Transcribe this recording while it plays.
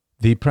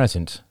The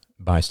Present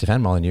by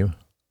Stefan Molyneux,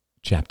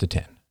 Chapter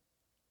 10.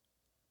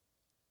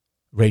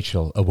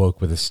 Rachel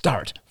awoke with a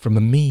start from a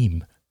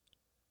meme.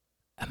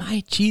 Am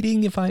I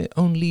cheating if I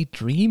only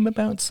dream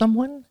about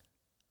someone?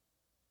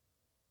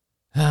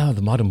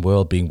 The modern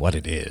world being what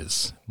it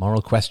is,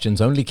 moral questions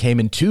only came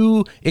in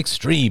two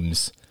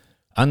extremes: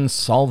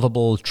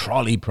 unsolvable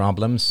trolley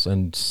problems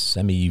and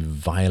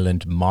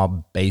semi-violent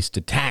mob-based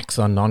attacks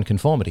on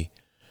nonconformity.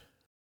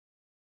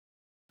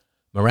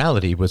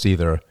 Morality was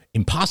either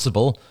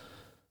impossible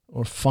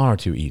or far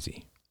too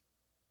easy.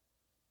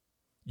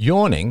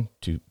 Yawning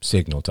to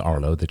signal to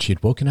Arlo that she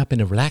had woken up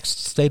in a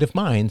relaxed state of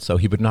mind so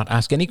he would not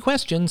ask any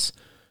questions,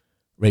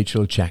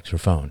 Rachel checked her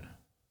phone.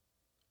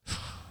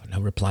 No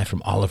reply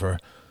from Oliver,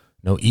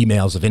 no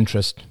emails of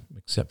interest,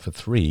 except for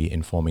 3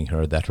 informing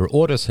her that her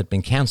orders had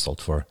been cancelled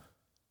for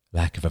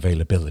lack of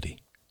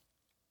availability.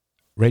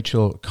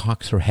 Rachel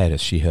cocked her head as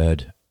she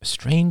heard a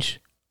strange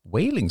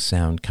wailing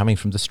sound coming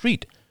from the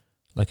street,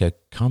 like a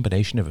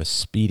combination of a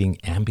speeding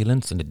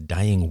ambulance and a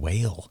dying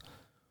whale.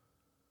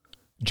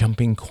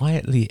 Jumping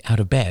quietly out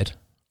of bed,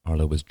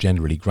 Arlo was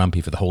generally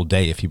grumpy for the whole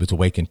day if he was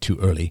awakened too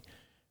early,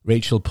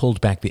 Rachel pulled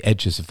back the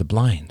edges of the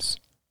blinds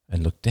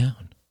and looked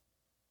down.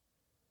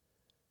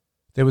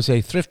 There was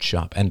a thrift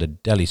shop and a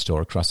deli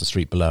store across the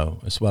street below,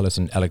 as well as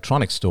an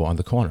electronics store on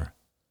the corner.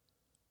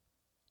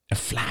 A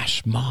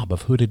flash mob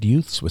of hooded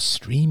youths was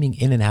streaming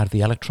in and out of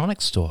the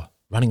electronics store,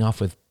 running off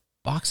with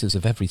boxes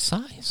of every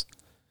size.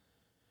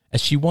 As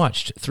she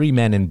watched 3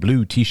 men in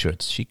blue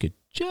T-shirts, she could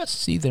just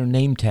see their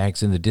name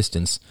tags in the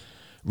distance,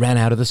 ran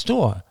out of the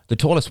store, the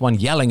tallest one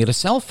yelling at a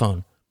cell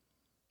phone.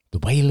 The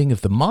wailing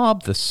of the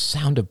mob, the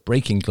sound of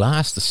breaking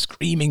glass, the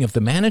screaming of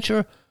the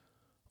manager,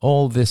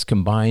 all this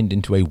combined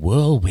into a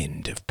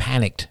whirlwind of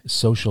panicked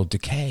social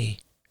decay.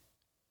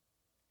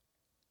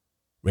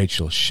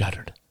 Rachel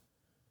shuddered.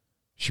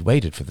 She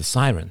waited for the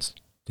sirens,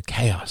 the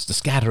chaos, the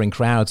scattering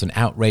crowds and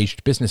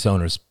outraged business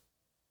owners,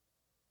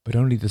 but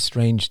only the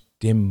strange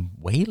dim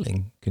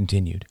wailing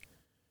continued.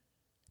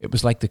 It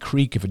was like the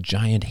creak of a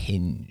giant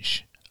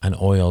hinge,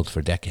 unoiled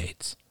for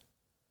decades.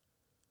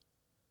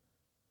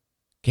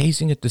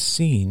 Gazing at the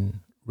scene,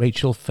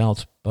 Rachel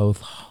felt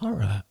both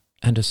horror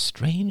and a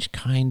strange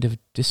kind of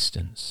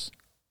distance.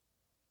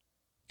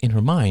 In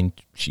her mind,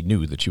 she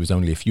knew that she was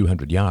only a few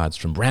hundred yards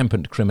from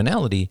rampant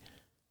criminality,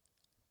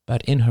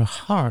 but in her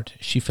heart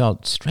she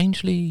felt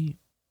strangely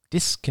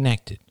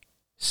disconnected,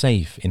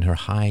 safe in her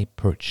high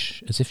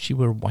perch, as if she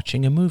were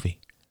watching a movie.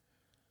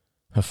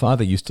 Her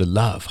father used to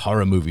love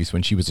horror movies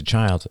when she was a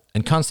child,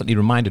 and constantly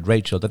reminded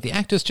Rachel that the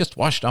actors just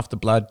washed off the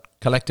blood,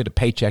 collected a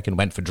paycheck, and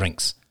went for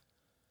drinks.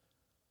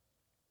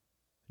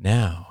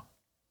 Now,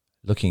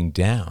 looking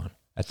down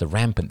at the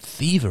rampant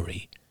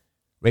thievery,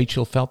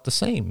 Rachel felt the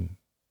same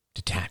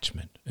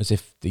detachment, as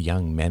if the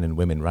young men and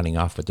women running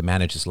off with the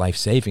manager's life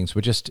savings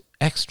were just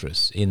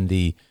extras in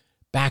the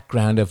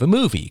background of a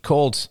movie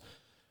called,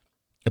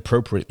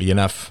 appropriately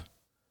enough,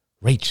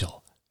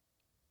 Rachel.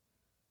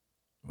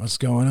 "What's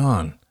going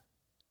on?"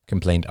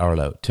 complained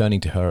Arlo,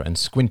 turning to her and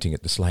squinting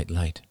at the slight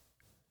light.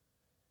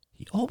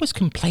 "He always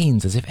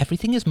complains as if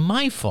everything is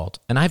my fault,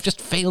 and I've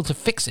just failed to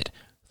fix it,"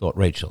 thought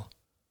Rachel.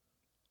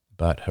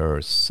 But her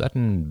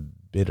sudden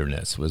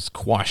bitterness was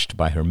quashed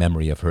by her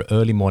memory of her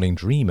early morning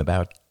dream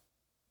about...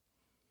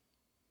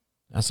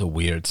 "That's a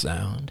weird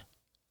sound,"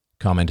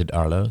 commented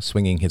Arlo,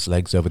 swinging his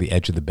legs over the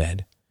edge of the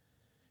bed.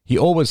 He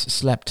always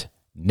slept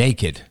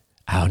naked.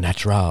 Au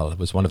naturel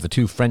was one of the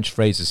 2 French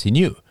phrases he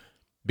knew,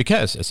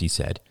 because, as he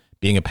said,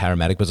 being a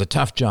paramedic was a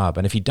tough job,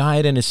 and if he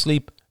died in his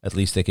sleep, at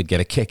least they could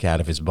get a kick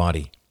out of his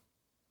body.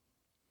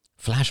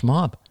 "Flash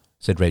mob,"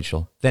 said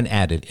Rachel, then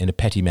added in a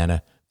petty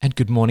manner, "and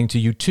good morning to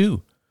you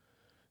too."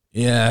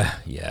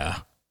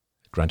 Yeah,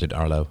 grunted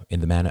Arlo, in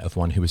the manner of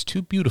one who is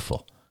too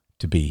beautiful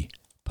to be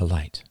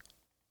polite.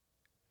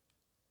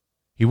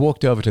 He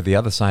walked over to the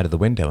other side of the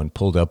window and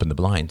pulled open the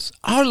blinds.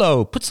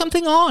 "Arlo, put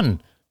something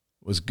on!"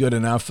 "Was good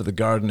enough for the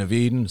Garden of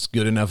Eden, it's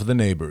good enough for the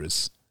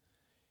neighbors."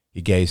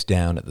 He gazed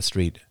down at the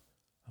street.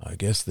 "I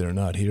guess they're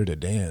not here to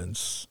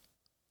dance."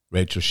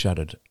 Rachel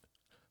shuddered.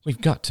 "We've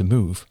got to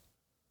move."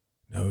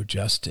 "No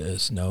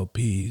justice, no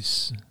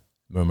peace,"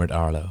 murmured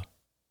Arlo.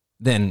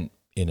 Then,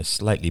 in a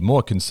slightly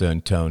more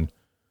concerned tone,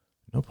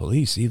 "No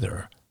police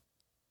either."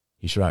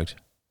 He shrugged.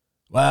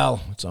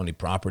 "Well, it's only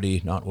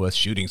property, not worth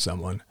shooting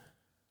someone."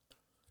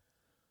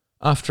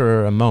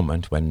 After a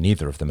moment, when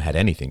neither of them had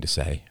anything to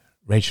say,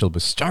 Rachel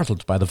was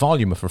startled by the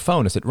volume of her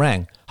phone as it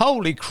rang.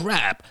 "Holy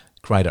crap!"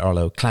 cried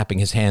Arlo, clapping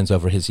his hands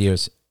over his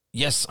ears.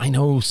 "Yes, I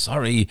know,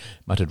 sorry,"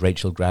 muttered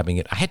Rachel, grabbing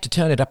it. "I had to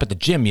turn it up at the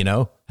gym, you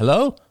know.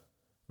 Hello?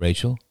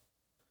 Rachel?"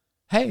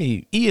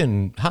 "Hey,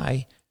 Ian,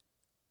 hi."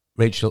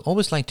 Rachel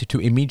always liked to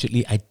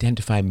immediately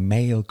identify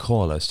male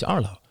callers to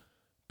Arlo,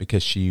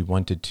 because she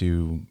wanted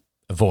to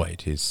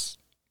avoid his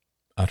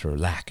utter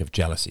lack of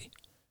jealousy.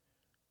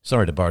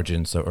 "Sorry to barge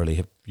in so early.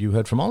 Have you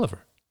heard from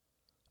Oliver?"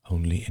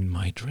 "Only in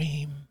my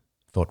dream,"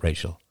 thought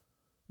Rachel.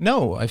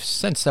 "No, I've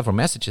sent several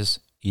messages,"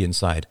 Ian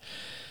sighed.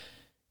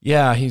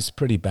 "Yeah, he's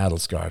pretty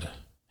battle-scarred.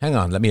 Hang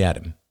on, let me add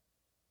him."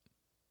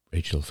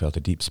 Rachel felt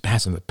a deep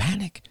spasm of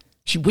panic.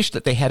 She wished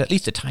that they had at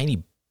least a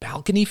tiny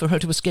balcony for her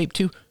to escape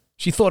to.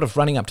 She thought of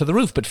running up to the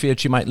roof, but feared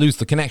she might lose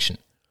the connection.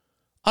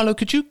 "Arlo,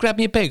 could you grab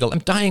me a bagel? I'm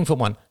dying for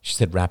one," she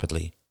said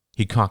rapidly.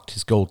 He cocked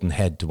his golden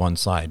head to one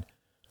side.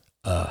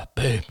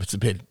 Babe, it's a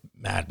bit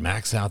Mad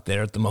Max out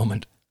there at the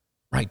moment."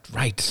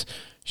 Right,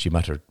 she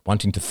muttered,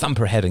 wanting to thump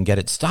her head and get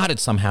it started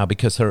somehow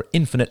because her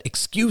infinite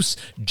excuse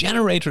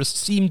generators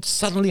seemed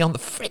suddenly on the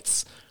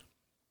fritz.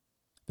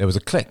 There was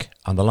a click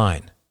on the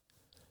line.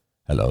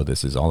 "Hello,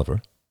 this is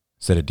Oliver,"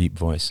 said a deep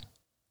voice.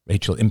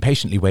 Rachel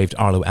impatiently waved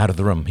Arlo out of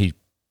the room. He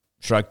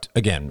shrugged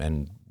again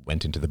and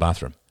went into the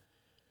bathroom.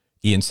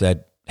 Ian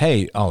said,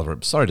 "Hey, Oliver,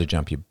 sorry to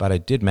jump you, but I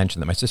did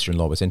mention that my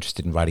sister-in-law was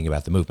interested in writing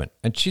about the movement,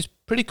 and she's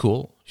pretty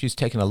cool. She's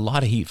taken a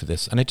lot of heat for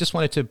this, and I just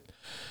wanted to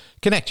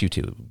connect you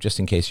two, just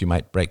in case you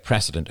might break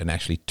precedent and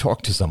actually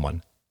talk to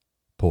someone."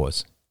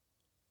 Pause.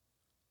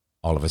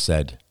 Oliver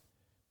said,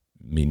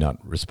 "Me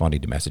not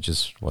responding to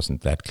messages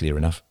wasn't that clear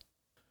enough."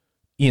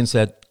 Ian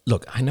said,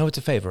 "Look, I know it's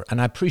a favor,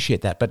 and I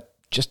appreciate that, but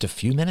just a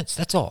few minutes,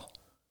 that's all.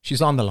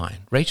 She's on the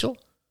line. Rachel?"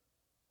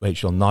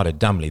 Rachel nodded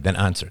dumbly, then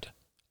answered.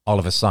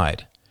 Oliver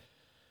sighed.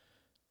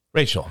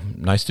 "Rachel,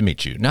 nice to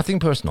meet you. Nothing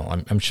personal.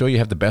 I'm sure you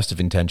have the best of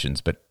intentions,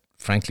 but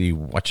frankly,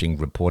 watching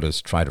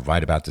reporters try to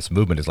write about this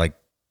movement is like..."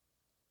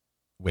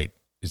 "Wait,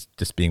 is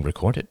this being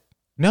recorded?"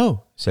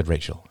 "No," said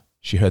Rachel.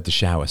 She heard the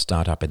shower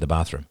start up in the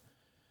bathroom.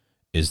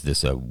 "Is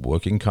this a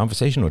working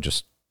conversation or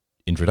just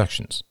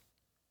introductions?"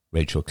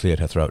 Rachel cleared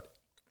her throat.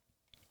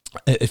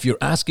 "If you're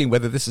asking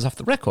whether this is off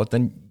the record,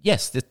 then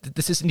yes,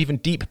 this isn't even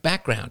deep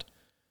background."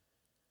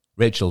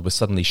 Rachel was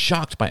suddenly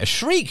shocked by a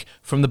shriek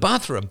from the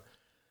bathroom.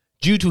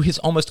 Due to his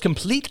almost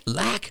complete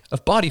lack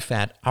of body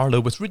fat, Arlo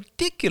was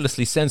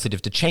ridiculously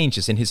sensitive to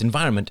changes in his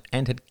environment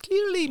and had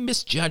clearly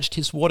misjudged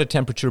his water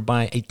temperature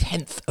by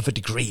 1/10 of a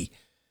degree.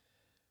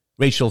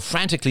 Rachel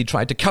frantically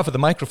tried to cover the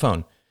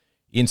microphone.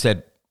 Ian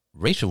said,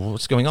 "Rachel,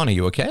 what's going on? Are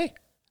you okay?"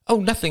 "Oh,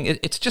 nothing.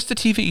 It's just the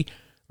TV."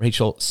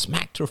 Rachel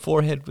smacked her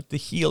forehead with the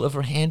heel of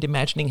her hand,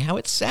 imagining how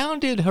it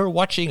sounded, her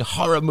watching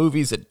horror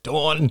movies at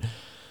dawn.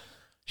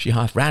 She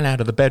half ran out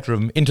of the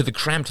bedroom into the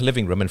cramped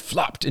living room and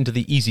flopped into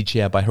the easy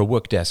chair by her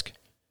work desk.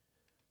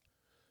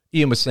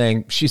 Ian was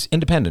saying, "She's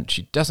independent.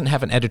 She doesn't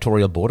have an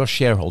editorial board or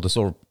shareholders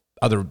or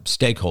other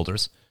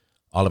stakeholders."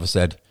 Oliver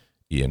said,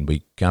 "Ian,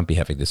 we can't be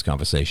having this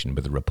conversation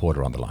with a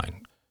reporter on the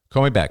line.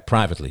 Call me back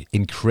privately.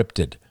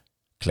 Encrypted."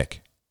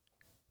 Click.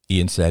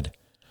 Ian said,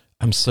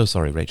 "I'm so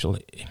sorry, Rachel.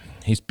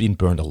 He's been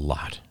burned a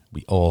lot.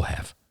 We all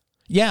have."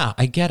 "Yeah,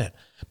 I get it.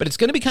 But it's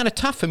going to be kind of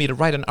tough for me to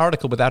write an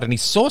article without any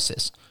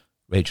sources."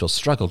 Rachel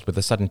struggled with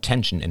a sudden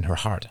tension in her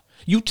heart.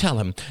 You tell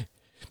him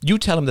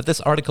that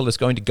this article is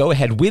going to go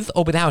ahead with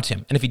or without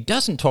him, and if he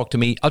doesn't talk to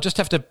me, I'll just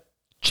have to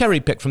cherry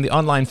pick from the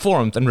online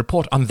forums and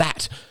report on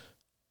that."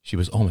 She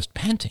was almost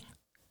panting.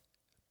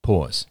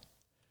 Pause.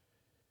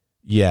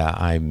 "Yeah,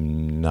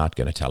 I'm not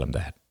going to tell him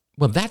that."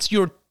 "Well, that's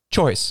your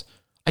choice.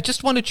 I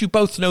just wanted you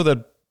both to know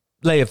the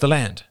lay of the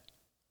land."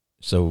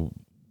 "So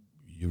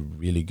you're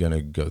really going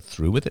to go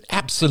through with it?"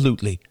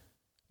 "Absolutely."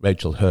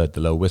 Rachel heard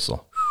the low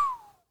whistle.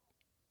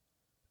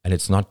 "And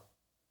it's not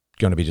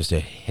going to be just a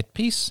hit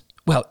piece?"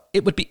 "Well,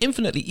 it would be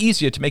infinitely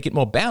easier to make it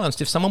more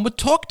balanced if someone would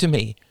talk to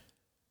me."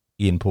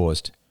 Ian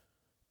paused.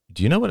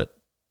 "Do you know what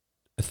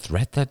a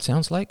threat that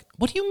sounds like?"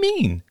 "What do you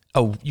mean?"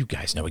 "Oh, you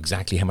guys know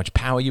exactly how much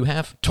power you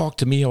have. Talk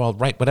to me or I'll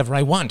write whatever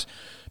I want.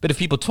 But if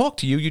people talk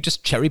to you, you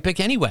just cherry pick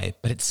anyway.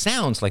 But it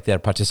sounds like they're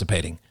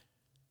participating."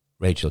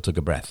 Rachel took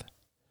a breath.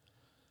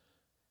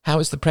 "How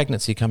is the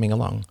pregnancy coming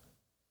along?"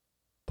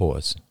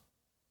 Pause.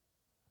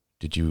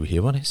 "Did you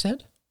hear what I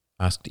said?"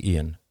 asked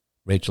Ian.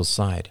 Rachel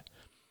sighed.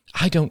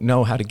 "I don't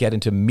know how to get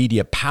into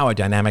media power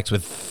dynamics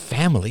with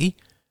family."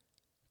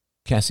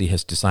 "Cassie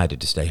has decided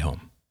to stay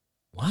home."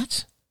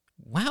 "What?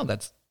 Wow,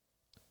 that's..."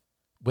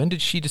 "When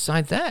did she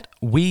decide that?"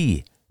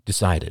 "We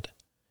decided.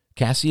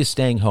 Cassie is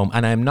staying home,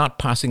 and I am not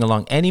passing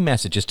along any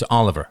messages to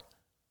Oliver."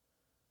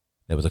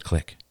 There was a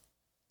click.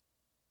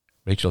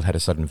 Rachel had a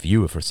sudden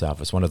view of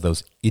herself as one of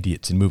those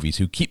idiots in movies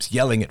who keeps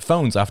yelling at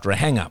phones after a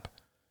hang-up.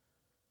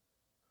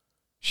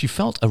 She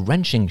felt a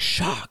wrenching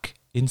shock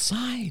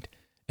inside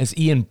as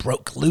Ian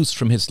broke loose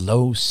from his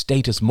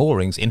low-status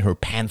moorings in her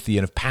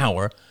pantheon of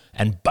power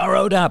and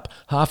burrowed up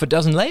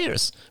 6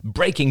 layers,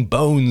 breaking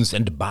bones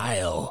and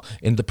bile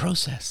in the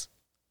process.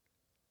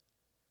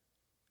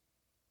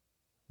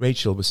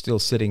 Rachel was still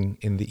sitting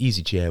in the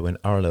easy chair when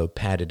Arlo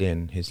padded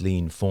in, his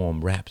lean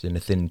form wrapped in a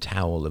thin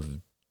towel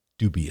of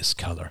dubious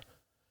color.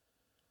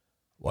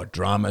 "What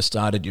drama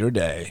started your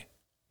day?"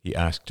 he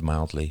asked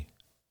mildly.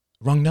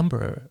 "Wrong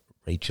number,"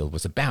 Rachel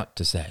was about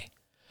to say.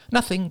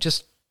 "Nothing,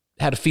 just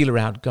had a feeler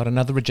out, got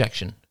another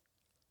rejection."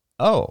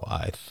 "Oh,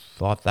 I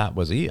thought that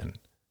was Ian."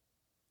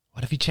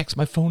 "What if he checks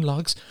my phone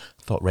logs?"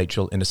 thought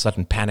Rachel in a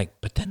sudden panic,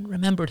 but then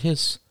remembered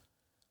his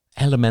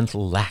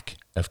elemental lack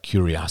of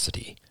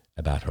curiosity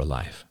about her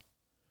life.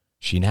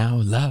 She now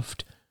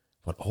loved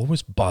what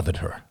always bothered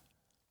her.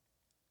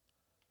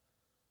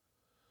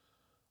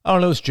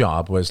 Arlo's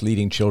job was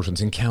leading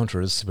children's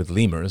encounters with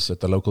lemurs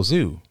at the local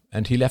zoo,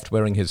 and he left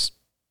wearing his,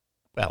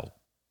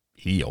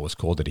 He always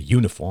called it a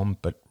uniform,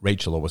 but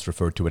Rachel always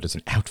referred to it as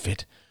an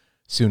outfit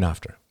soon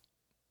after.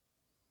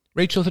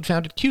 Rachel had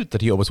found it cute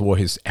that he always wore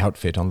his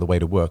outfit on the way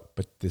to work,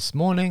 but this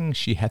morning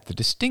she had the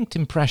distinct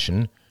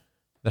impression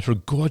that her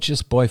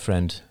gorgeous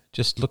boyfriend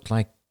just looked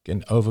like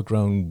an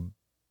overgrown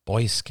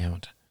Boy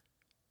Scout.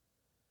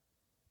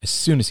 As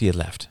soon as he had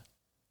left,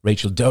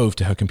 Rachel dove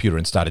to her computer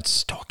and started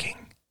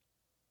stalking.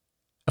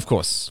 Of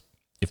course,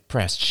 if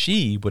pressed,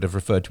 she would have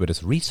referred to it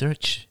as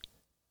research,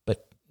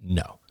 but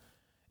no.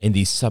 In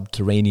these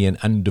subterranean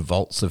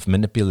undervaults of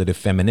manipulative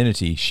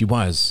femininity, she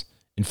was,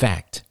 in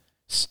fact,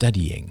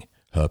 studying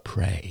her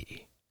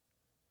prey.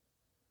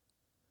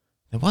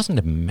 There wasn't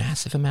a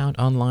massive amount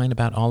online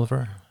about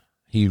Oliver.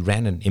 He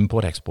ran an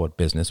import-export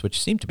business which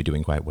seemed to be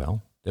doing quite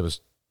well. There was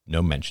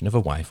no mention of a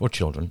wife or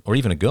children, or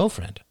even a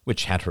girlfriend,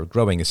 which had her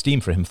growing esteem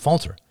for him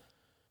falter.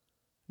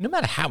 No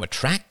matter how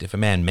attractive a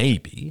man may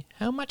be,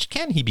 how much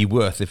can he be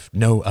worth if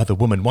no other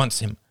woman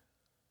wants him?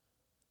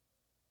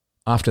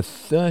 After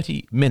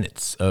 30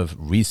 minutes of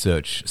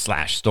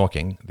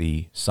research/stalking,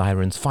 the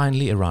sirens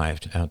finally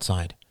arrived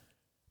outside.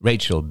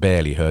 Rachel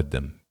barely heard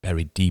them,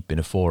 buried deep in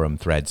a forum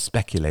thread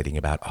speculating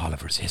about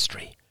Oliver's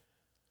history.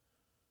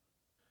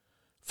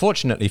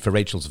 Fortunately for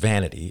Rachel's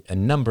vanity, a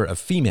number of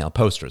female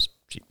posters,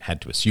 she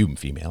had to assume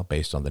female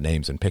based on the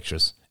names and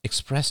pictures,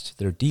 expressed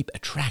their deep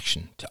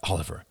attraction to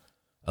Oliver,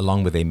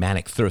 along with a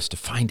manic thirst to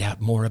find out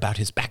more about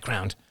his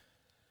background.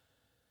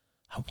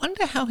 I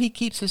wonder how he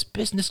keeps his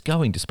business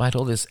going despite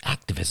all this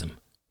activism,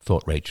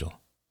 thought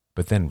Rachel,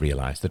 but then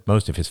realized that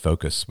most of his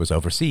focus was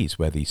overseas,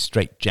 where the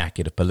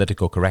straitjacket of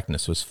political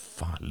correctness was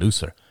far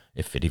looser,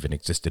 if it even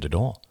existed at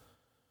all.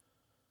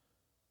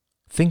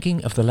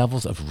 Thinking of the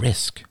levels of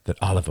risk that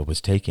Oliver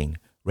was taking,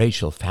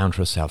 Rachel found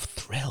herself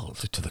thrilled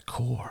to the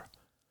core.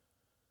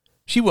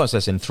 She was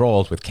as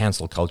enthralled with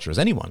cancel culture as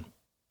anyone,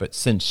 but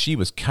since she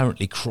was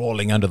currently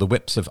crawling under the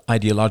whips of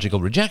ideological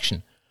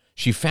rejection,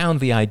 she found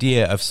the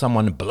idea of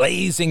someone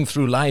blazing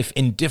through life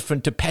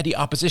indifferent to petty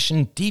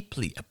opposition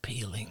deeply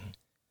appealing.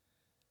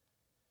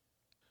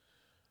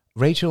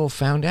 Rachel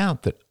found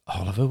out that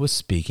Oliver was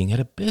speaking at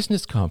a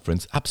business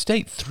conference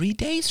upstate 3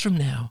 days from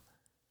now.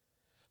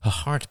 Her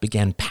heart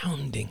began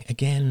pounding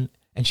again,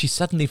 and she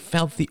suddenly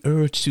felt the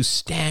urge to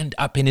stand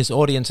up in his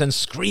audience and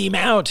scream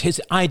out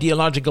his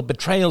ideological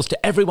betrayals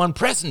to everyone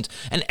present,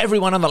 and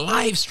everyone on the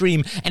live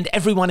stream, and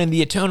everyone in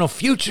the eternal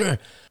future,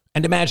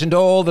 and imagined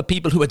all the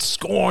people who had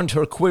scorned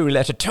her query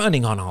letter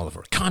turning on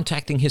Oliver,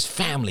 contacting his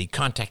family,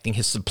 contacting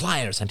his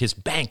suppliers and his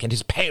bank and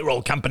his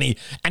payroll company,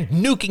 and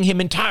nuking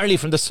him entirely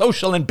from the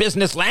social and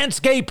business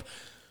landscape.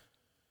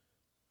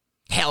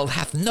 Hell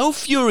hath no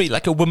fury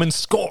like a woman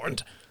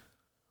scorned.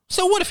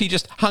 So what if he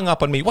just hung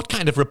up on me? What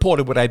kind of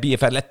reporter would I be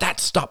if I let that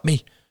stop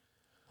me?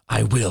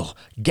 I will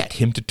get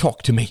him to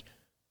talk to me,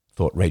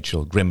 thought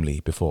Rachel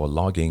grimly before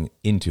logging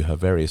into her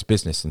various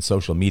business and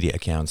social media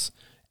accounts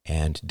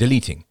and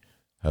deleting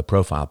her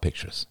profile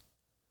pictures.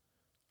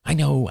 I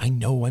know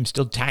I'm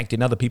still tagged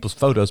in other people's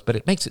photos, but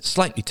it makes it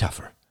slightly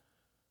tougher.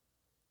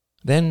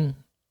 Then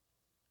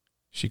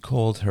she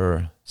called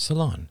her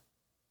salon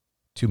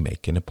to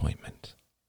make an appointment.